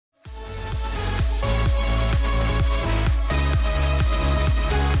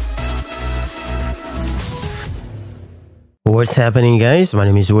What's happening, guys? My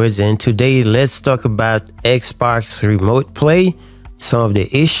name is Words, and today let's talk about Xbox Remote Play, some of the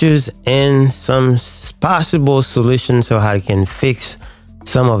issues and some possible solutions so how you can fix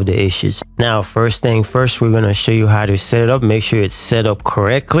some of the issues. Now, first thing first, we're going to show you how to set it up. Make sure it's set up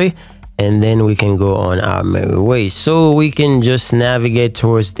correctly, and then we can go on our merry way. So we can just navigate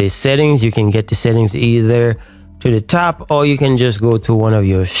towards the settings. You can get the settings either to the top, or you can just go to one of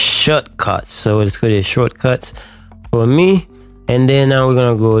your shortcuts. So let's go to shortcuts for me, and then now we're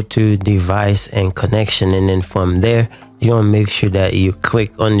gonna go to device and connection, and then from there you're gonna make sure that you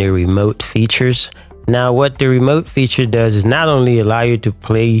click on the remote features. Now what the remote feature does is not only allow you to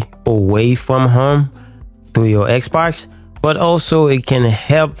play away from home through your Xbox, but also it can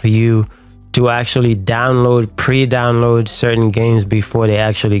help you to actually pre-download certain games before they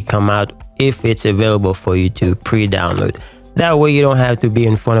actually come out, if it's available for you to pre-download. That way you don't have to be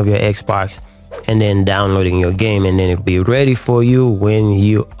in front of your Xbox and then downloading your game, and then it'll be ready for you when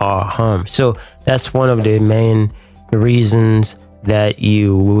you are home. So that's one of the main reasons that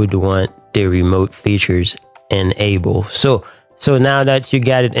you would want the remote features enabled. So now that you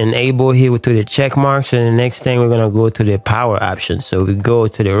got it enabled here to the check marks, and the next thing we're going to go to the power options. So we go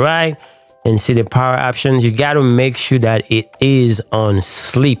to the right and see the power options. You got to make sure that it is on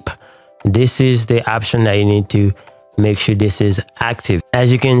sleep. This is the option that you need to make sure this is active.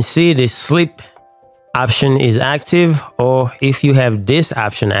 As you can see, the sleep option is active, or if you have this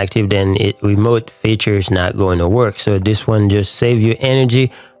option active, then remote feature is not going to work. So this one just saves you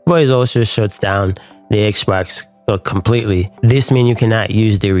energy, but it also shuts down the Xbox completely. This means you cannot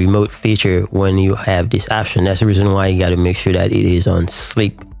use the remote feature when you have this option. That's the reason why you got to make sure that it is on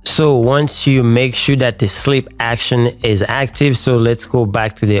sleep. So once you make sure that the sleep action is active, so let's go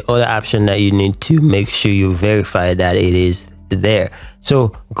back to the other option that you need to make sure you verify that it is there.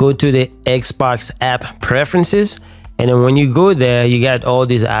 So go to the Xbox app preferences, and then when you go there, you got all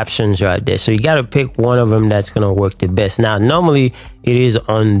these options right there. So you got to pick one of them that's going to work the best. Now normally it is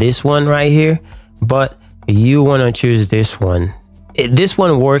on this one right here, but you want to choose this one. This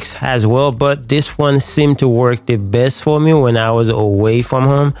one works as well, but this one seemed to work the best for me when I was away from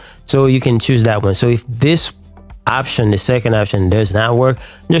home. So you can choose that one. So if this option, the second option, does not work,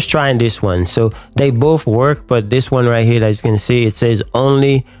 just try this one. So they both work, but this one right here, as you can see, it says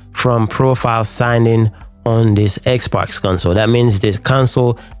only from profile signed in on this Xbox console. That means this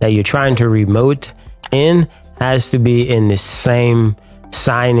console that you're trying to remote in has to be in the same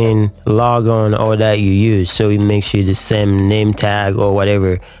sign in, log on, or that you use. So it makes you the same name tag or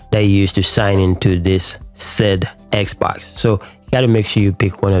whatever that you use to sign into this said Xbox. So you got to make sure you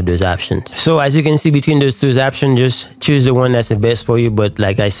pick one of those options. So as you can see, between those two options, just choose the one that's the best for you. But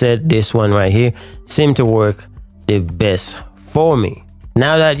like I said, this one right here seemed to work the best for me.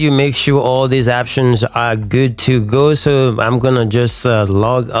 Now that you make sure all these options are good to go, so I'm gonna just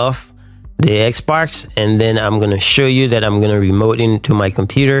log off the Xbox, and then I'm gonna show you that I'm gonna remote into my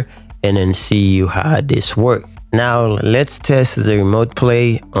computer and then see you how this works. Now let's test the remote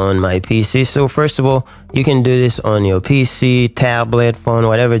play on my PC. So first of all, you can do this on your PC, tablet, phone,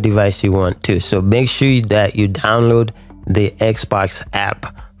 whatever device you want to. So make sure that you download the Xbox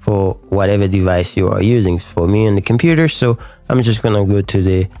app for whatever device you are using. For me on the computer, so I'm just gonna go to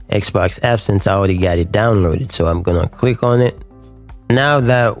the Xbox app since I already got it downloaded. So I'm gonna click on it. Now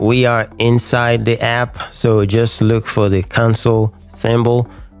that we are inside the app, so just look for the console symbol,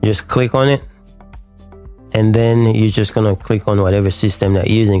 just click on it, and then you're just gonna click on whatever system that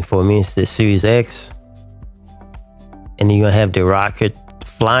you're using. For me, it's the Series X, and you're gonna have the rocket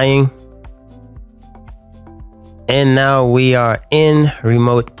flying. And now we are in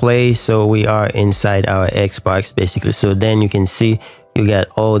remote play, so we are inside our Xbox basically. So then you can see you got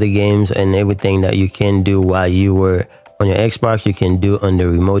all the games and everything that you can do while you were on your Xbox, you can do on the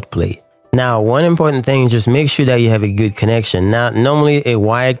remote play. Now, one important thing is just make sure that you have a good connection. Now, normally a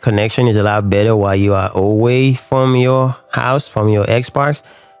wired connection is a lot better while you are away from your house, from your Xbox.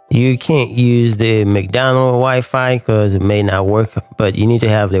 You can't use the McDonald's Wi-Fi because it may not work, but you need to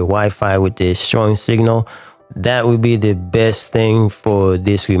have the Wi-Fi with the strong signal. That would be the best thing for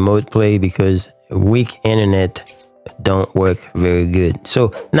this remote play, because weak internet don't work very good.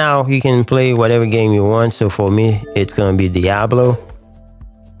 So now you can play whatever game you want. So for me, it's gonna be Diablo.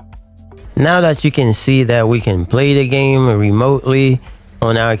 Now that you can see that we can play the game remotely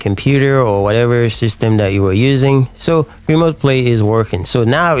on our computer or whatever system that you are using, so remote play is working. So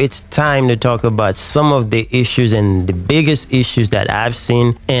now it's time to talk about some of the issues and the biggest issues that I've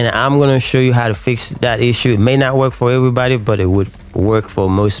seen, and I'm gonna show you how to fix that issue. It may not work for everybody, but it would work for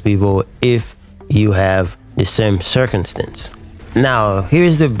most people if you have the same circumstance. Now,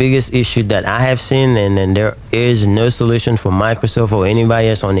 here's the biggest issue that I have seen, and there is no solution for Microsoft or anybody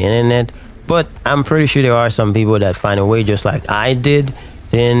else on the internet, but I'm pretty sure there are some people that find a way just like I did.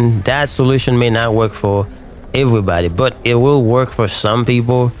 Then that solution may not work for everybody, but it will work for some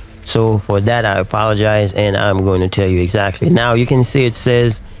people. So for that, I apologize, and I'm going to tell you exactly. Now, you can see it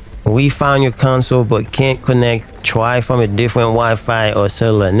says, we found your console but can't connect. Try from a different Wi-Fi or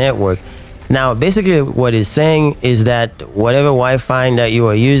cellular network. Now, basically what it's saying is that whatever Wi-Fi that you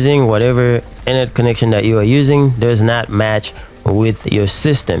are using, whatever internet connection that you are using, does not match with your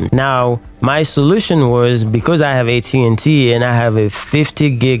system. Now, my solution was, because I have AT&T and I have a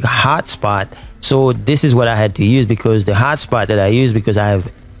 50 gig hotspot, so this is what I had to use, because the hotspot that I use, because I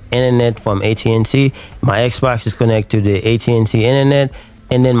have internet from AT&T, my Xbox is connected to the AT&T internet,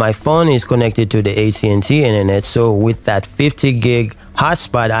 and then my phone is connected to the AT&T internet. So with that 50 gig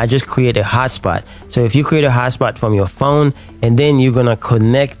hotspot, I just create a hotspot. So if you create a hotspot from your phone, and then you're gonna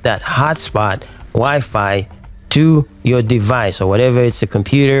connect that hotspot Wi-Fi to your device, or whatever, it's a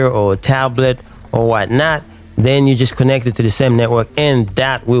computer or a tablet or whatnot, then you just connect it to the same network, and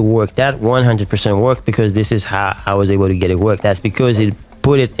that will work. That 100% work, because this is how I was able to get it work. That's because it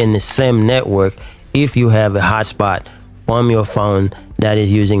put it in the same network. If you have a hotspot from your phone that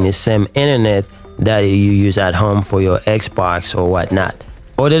is using the same internet that you use at home for your Xbox or whatnot.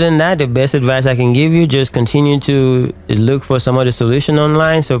 Other than that, the best advice I can give you, just continue to look for some other solution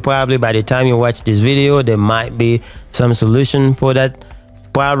online. So probably by the time you watch this video, there might be some solution for that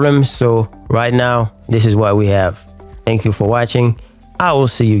problem. So right now, this is what we have. Thank you for watching. I will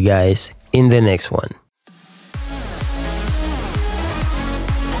see you guys in the next one.